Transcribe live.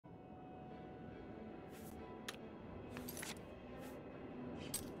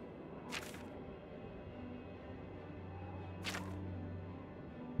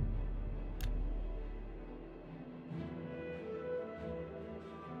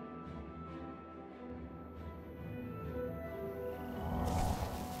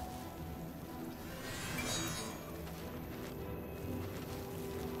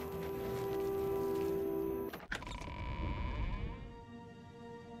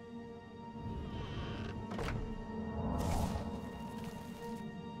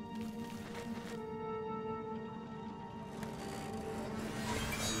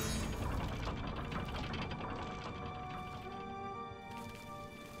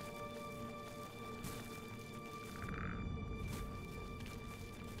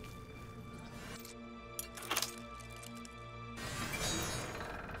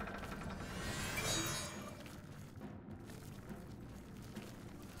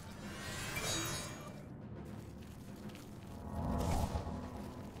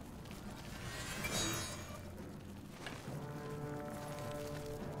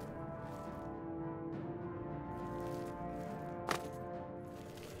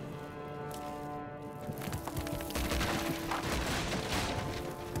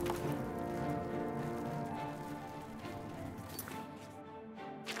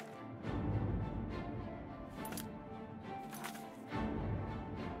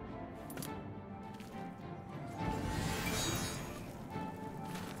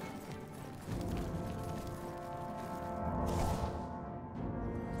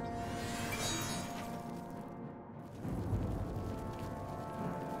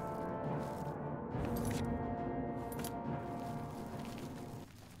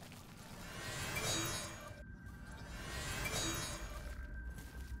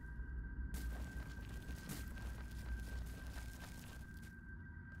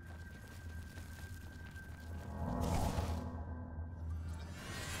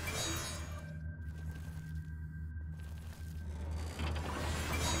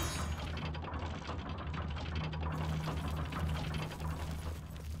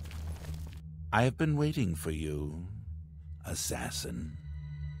I have been waiting for you, assassin.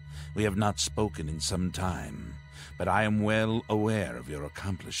 We have not spoken in some time, but I am well aware of your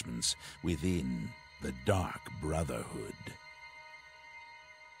accomplishments within the Dark Brotherhood.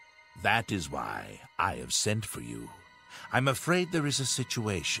 That is why I have sent for you. I'm afraid there is a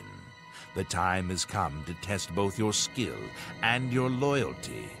situation. The time has come to test both your skill and your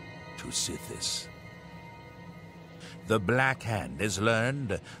loyalty to Sithis. The Black Hand has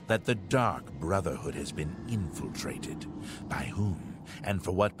learned that the Dark Brotherhood has been infiltrated. By whom and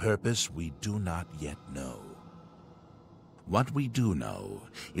for what purpose we do not yet know. What we do know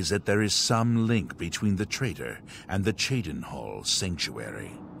is that there is some link between the traitor and the Cheydinhal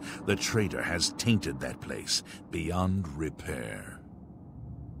Sanctuary. The traitor has tainted that place beyond repair.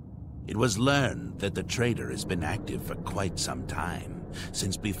 It was learned that the traitor has been active for quite some time,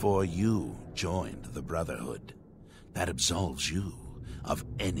 since before you joined the Brotherhood. That absolves you of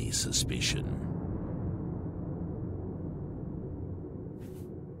any suspicion.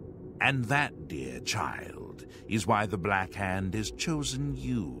 And that, dear child, is why the Black Hand has chosen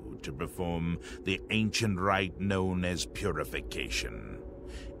you to perform the ancient rite known as Purification.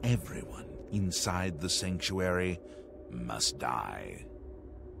 Everyone inside the sanctuary must die.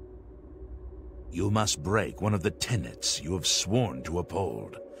 You must break one of the tenets you have sworn to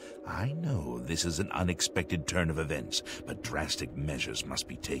uphold. I know this is an unexpected turn of events, but drastic measures must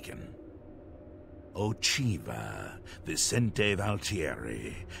be taken. Ochiva, Vicente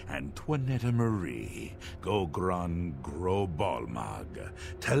Valtieri, Antoinetta Marie, Gogran Grobalmag,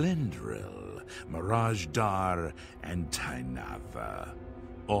 Talendril, Mirage Dar, and Tainava.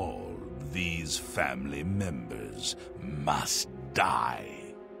 All these family members must die.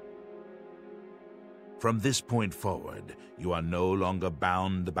 From this point forward, you are no longer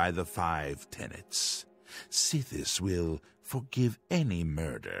bound by the 5 tenets. Sithis will forgive any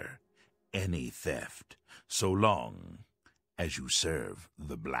murder, any theft, so long as you serve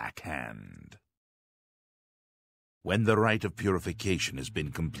the Black Hand. When the rite of purification has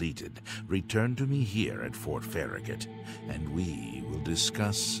been completed, return to me here at Fort Farragut, and we will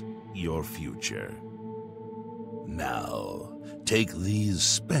discuss your future. Now, take these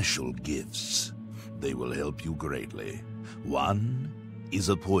special gifts. They will help you greatly. One is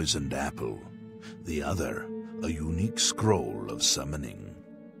a poisoned apple. The other, a unique scroll of summoning.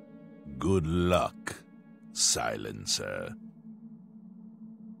 Good luck, Silencer.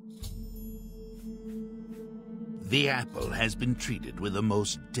 The apple has been treated with a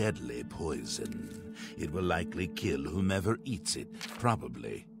most deadly poison. It will likely kill whomever eats it,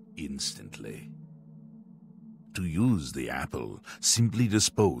 probably instantly. To use the apple, simply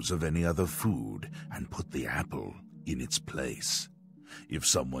dispose of any other food and put the apple in its place. If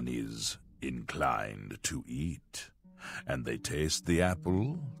someone is inclined to eat, and they taste the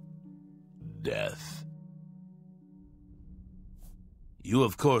apple, death. You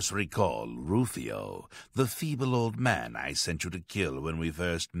of course recall Rufio, the feeble old man I sent you to kill when we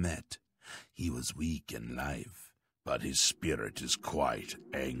first met. He was weak in life, but his spirit is quite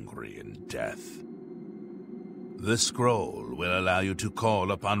angry in death. The scroll will allow you to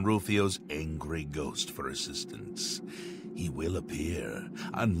call upon Rufio's angry ghost for assistance. He will appear,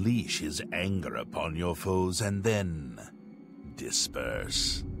 unleash his anger upon your foes, and then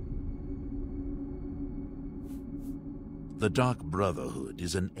disperse. The Dark Brotherhood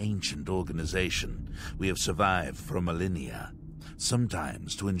is an ancient organization. We have survived for millennia.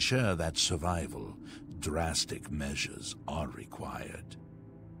 Sometimes, to ensure that survival, drastic measures are required.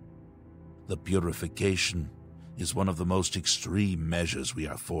 The purification is one of the most extreme measures we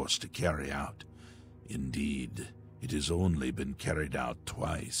are forced to carry out. Indeed, it has only been carried out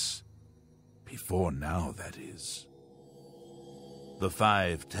twice. Before now, that is. The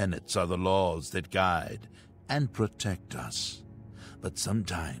 5 tenets are the laws that guide and protect us. But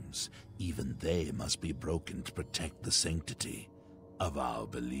sometimes, even they must be broken to protect the sanctity of our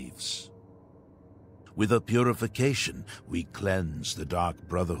beliefs. With a purification, we cleanse the Dark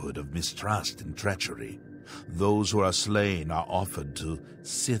Brotherhood of mistrust and treachery. Those who are slain are offered to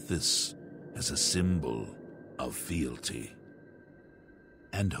Sithis as a symbol of fealty.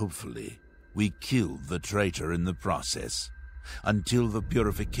 And hopefully, we kill the traitor in the process. Until the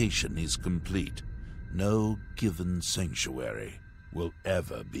purification is complete, no given sanctuary will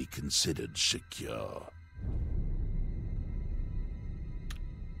ever be considered secure.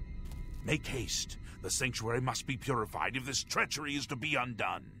 Make haste. The sanctuary must be purified if this treachery is to be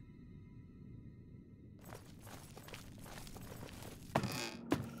undone.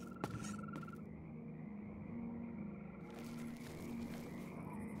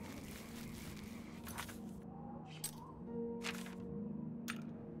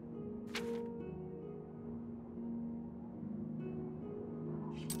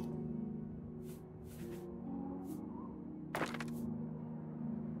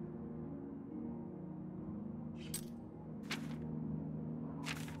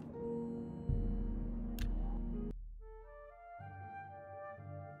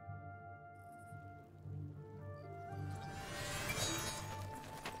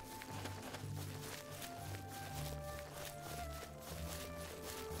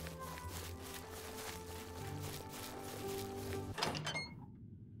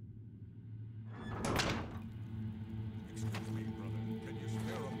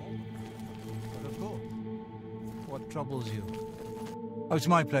 troubles you. Oh, it's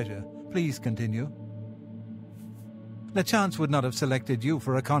my pleasure. Please continue. LeChance would not have selected you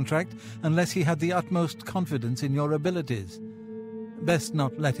for a contract unless he had the utmost confidence in your abilities. Best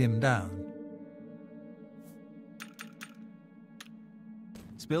not let him down.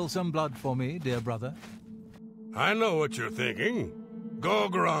 Spill some blood for me, dear brother. I know what you're thinking.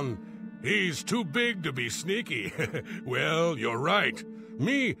 Gogron, he's too big to be sneaky. Well, you're right.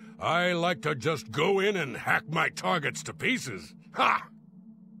 Me, I like to just go in and hack my targets to pieces. Ha!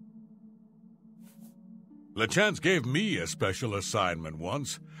 LeChance gave me a special assignment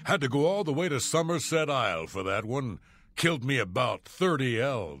once. Had to go all the way to Somerset Isle for that one. Killed me about 30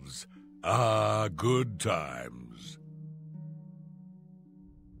 elves. Ah, good times.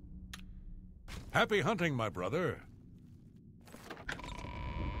 Happy hunting, my brother.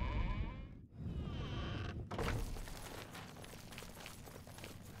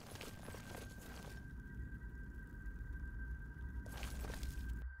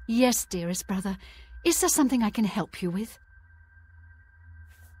 Yes, dearest brother. Is there something I can help you with?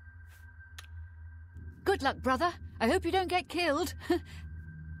 Good luck, brother. I hope you don't get killed.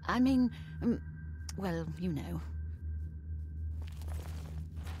 I mean, well, you know.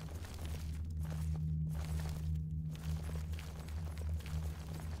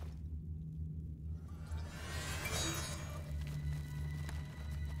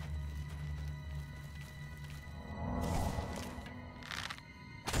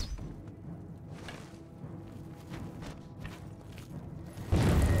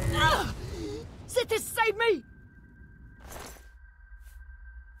 This save me!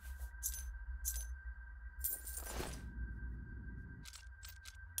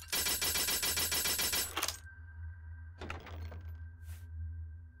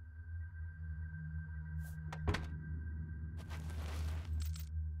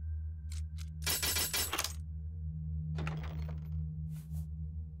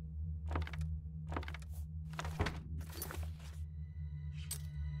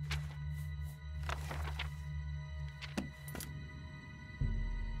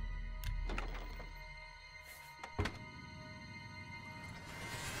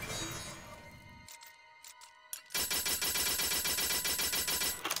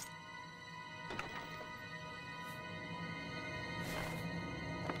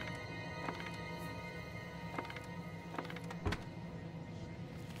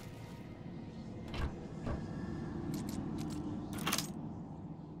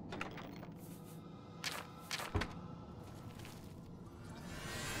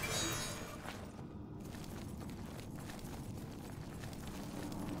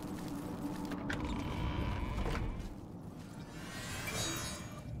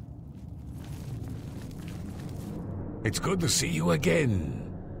 It's good to see you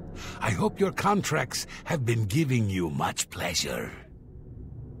again. I hope your contracts have been giving you much pleasure.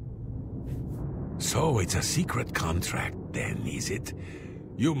 So it's a secret contract then, is it?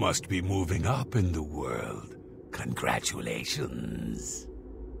 You must be moving up in the world. Congratulations.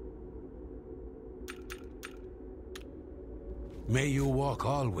 May you walk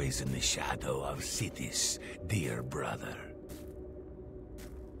always in the shadow of cities, dear brother.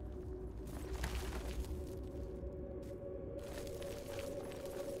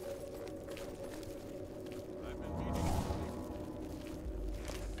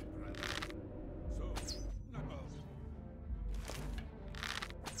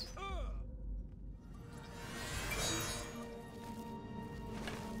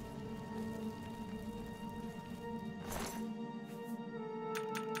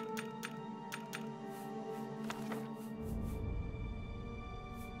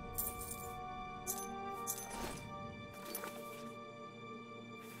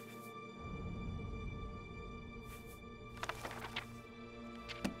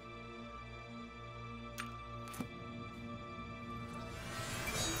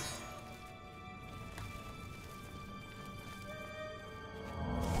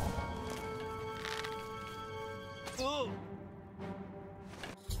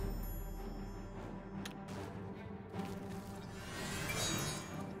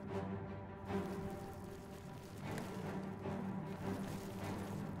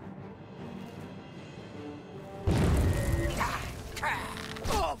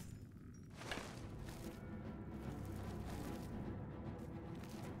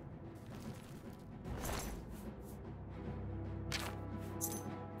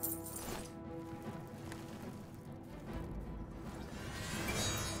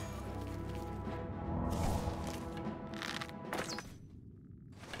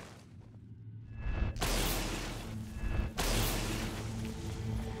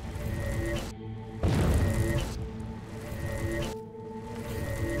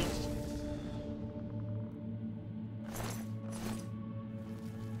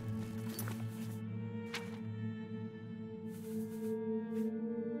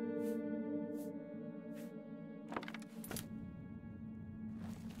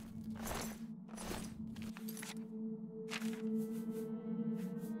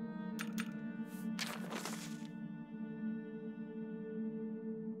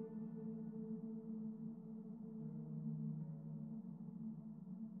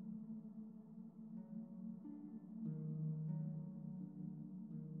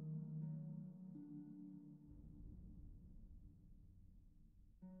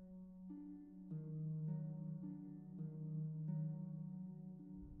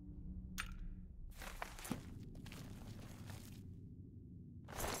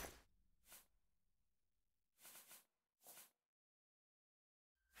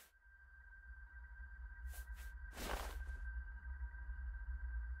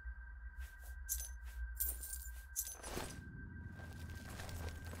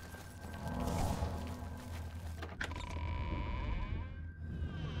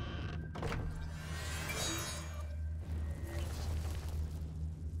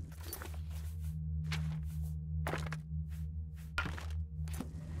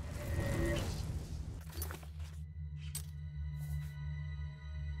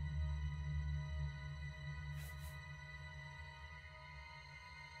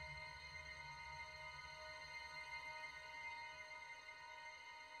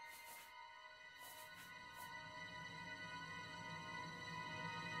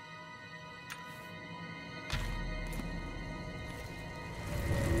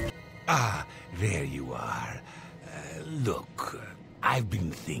 Ah, there you are. Look, I've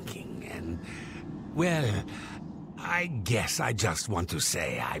been thinking, and, well, I guess I just want to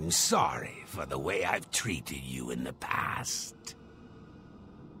say I'm sorry for the way I've treated you in the past.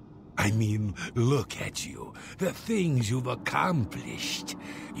 I mean, look at you. The things you've accomplished.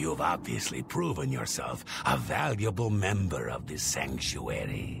 You've obviously proven yourself a valuable member of this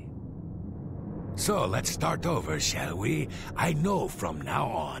sanctuary. So let's start over, shall we? I know from now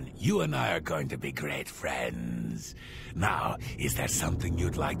on, you and I are going to be great friends. Now, is there something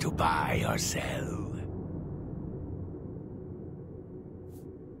you'd like to buy or sell?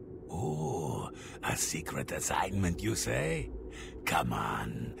 Oh, a secret assignment, you say? Come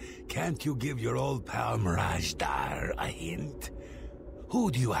on, can't you give your old pal Mirajdar a hint? Who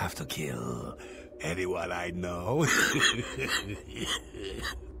do you have to kill? Anyone I know?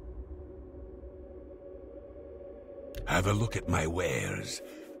 Have a look at my wares.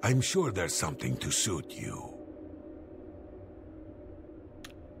 I'm sure there's something to suit you.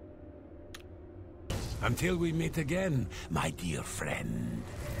 Until we meet again, my dear friend.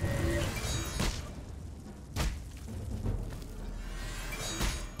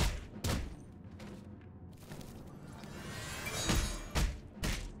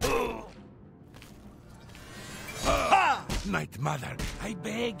 Night Mother, I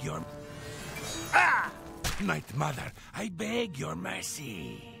beg your... Ah! Night Mother, I beg your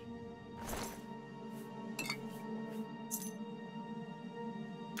mercy.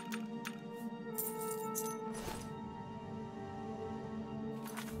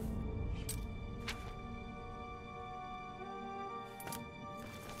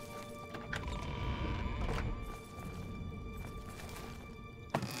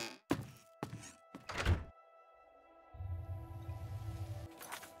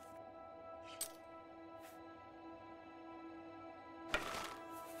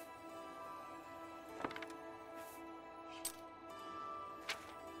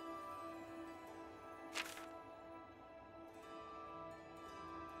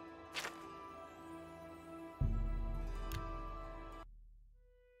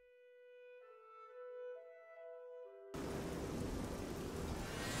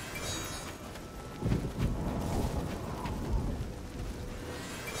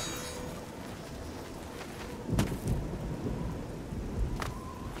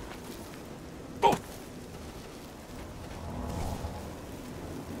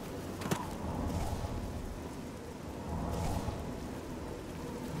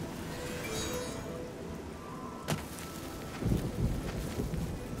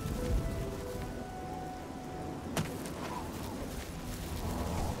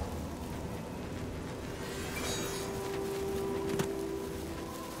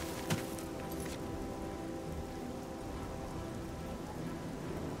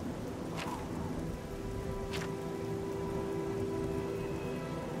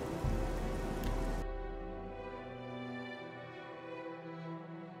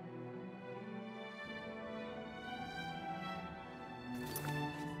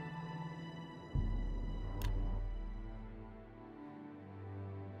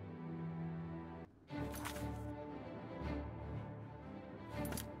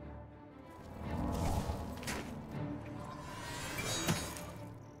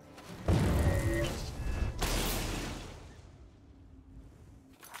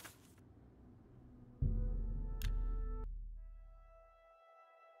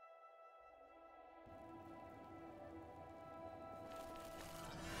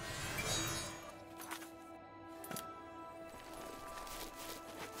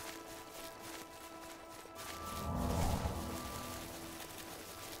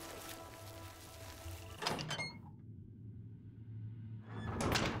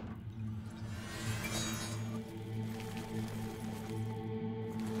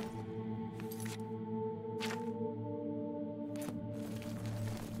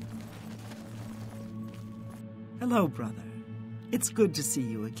 Hello, brother. It's good to see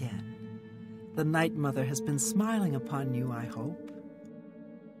you again. The Night Mother has been smiling upon you, I hope.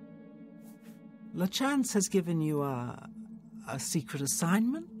 LeChance has given you a secret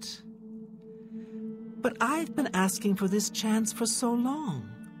assignment? But I've been asking for this chance for so long.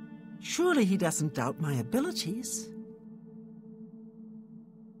 Surely he doesn't doubt my abilities.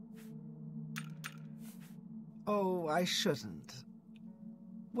 Oh, I shouldn't.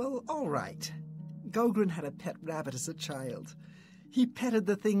 Well, all right. Gogren had a pet rabbit as a child. He petted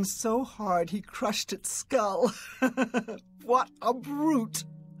the thing so hard he crushed its skull. What a brute!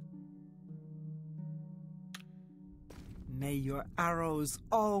 May your arrows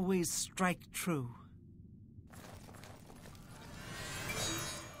always strike true.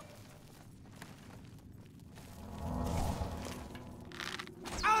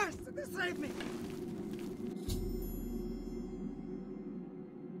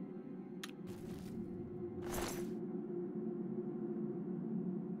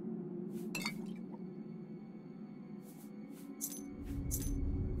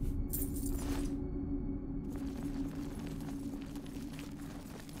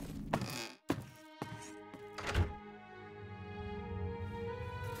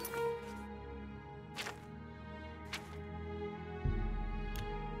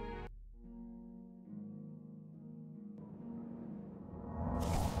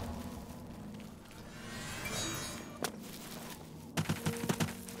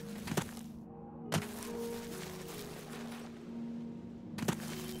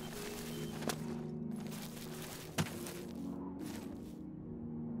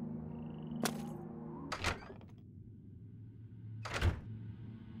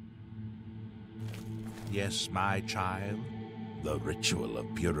 Yes, my child, the ritual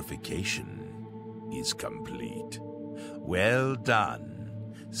of purification is complete. Well done.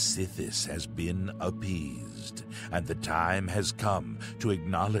 Sithis has been appeased, and the time has come to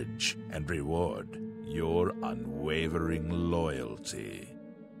acknowledge and reward your unwavering loyalty.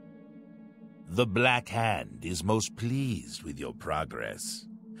 The Black Hand is most pleased with your progress.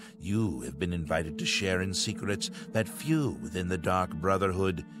 You have been invited to share in secrets that few within the Dark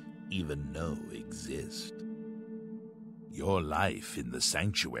Brotherhood even know exist. Your life in the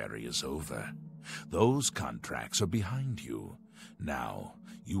sanctuary is over. Those contracts are behind you. Now,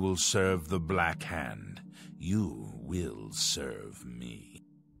 you will serve the Black Hand. You will serve me.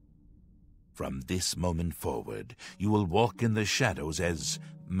 From this moment forward, you will walk in the shadows as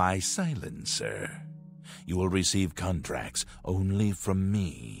my silencer. You will receive contracts only from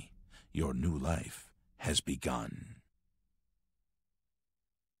me. Your new life has begun.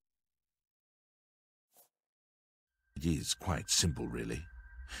 It is quite simple, really.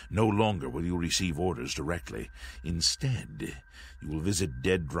 No longer will you receive orders directly. Instead, you will visit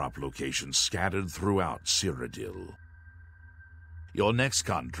dead drop locations scattered throughout Cyrodiil. Your next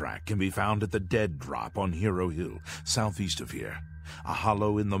contract can be found at the Dead Drop on Hero Hill, southeast of here. A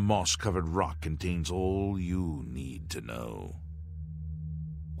hollow in the moss-covered rock contains all you need to know.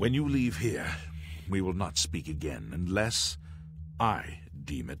 When you leave here, we will not speak again unless I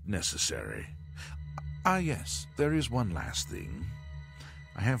deem it necessary. Yes, there is one last thing.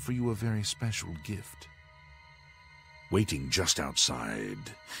 I have for you a very special gift. Waiting just outside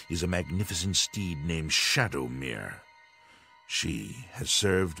is a magnificent steed named Shadowmere. She has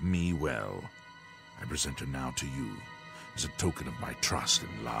served me well. I present her now to you as a token of my trust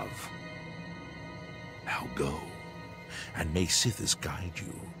and love. Now go, and may Sithis guide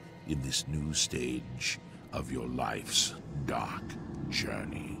you in this new stage of your life's dark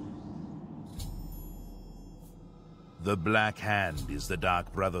journey. The Black Hand is the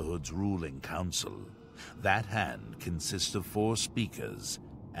Dark Brotherhood's ruling council. That hand consists of 4 speakers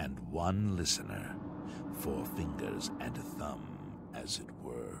and 1 listener. 4 fingers and a thumb, as it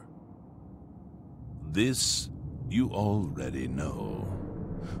were. This you already know.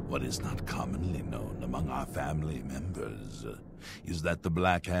 What is not commonly known among our family members is that the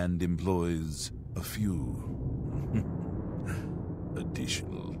Black Hand employs a few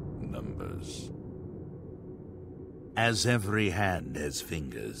additional numbers. As every hand has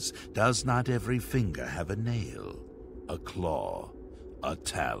fingers, does not every finger have a nail, a claw, a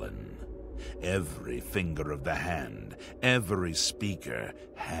talon? Every finger of the hand, every speaker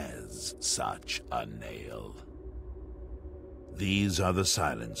has such a nail. These are the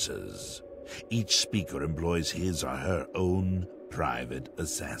silencers. Each speaker employs his or her own private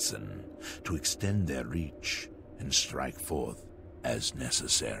assassin to extend their reach and strike forth as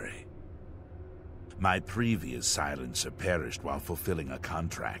necessary. My previous silencer perished while fulfilling a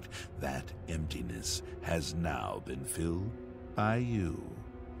contract. That emptiness has now been filled by you.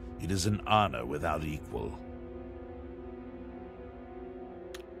 It is an honor without equal.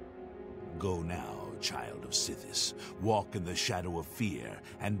 Go now, child of Sithis. Walk in the shadow of fear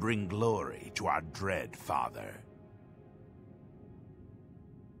and bring glory to our dread father.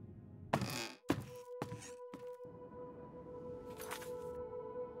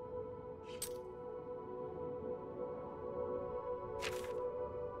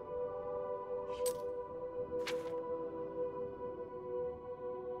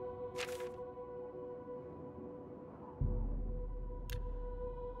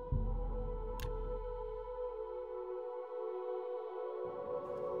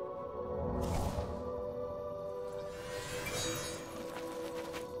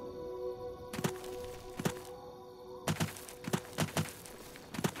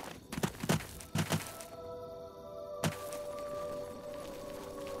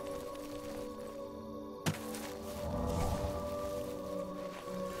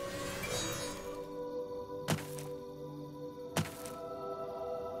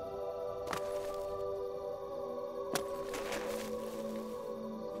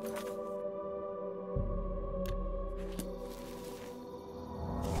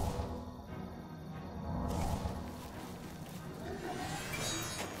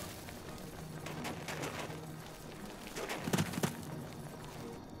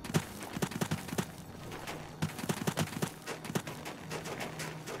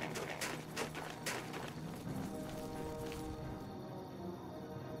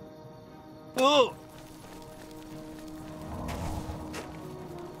 Oh!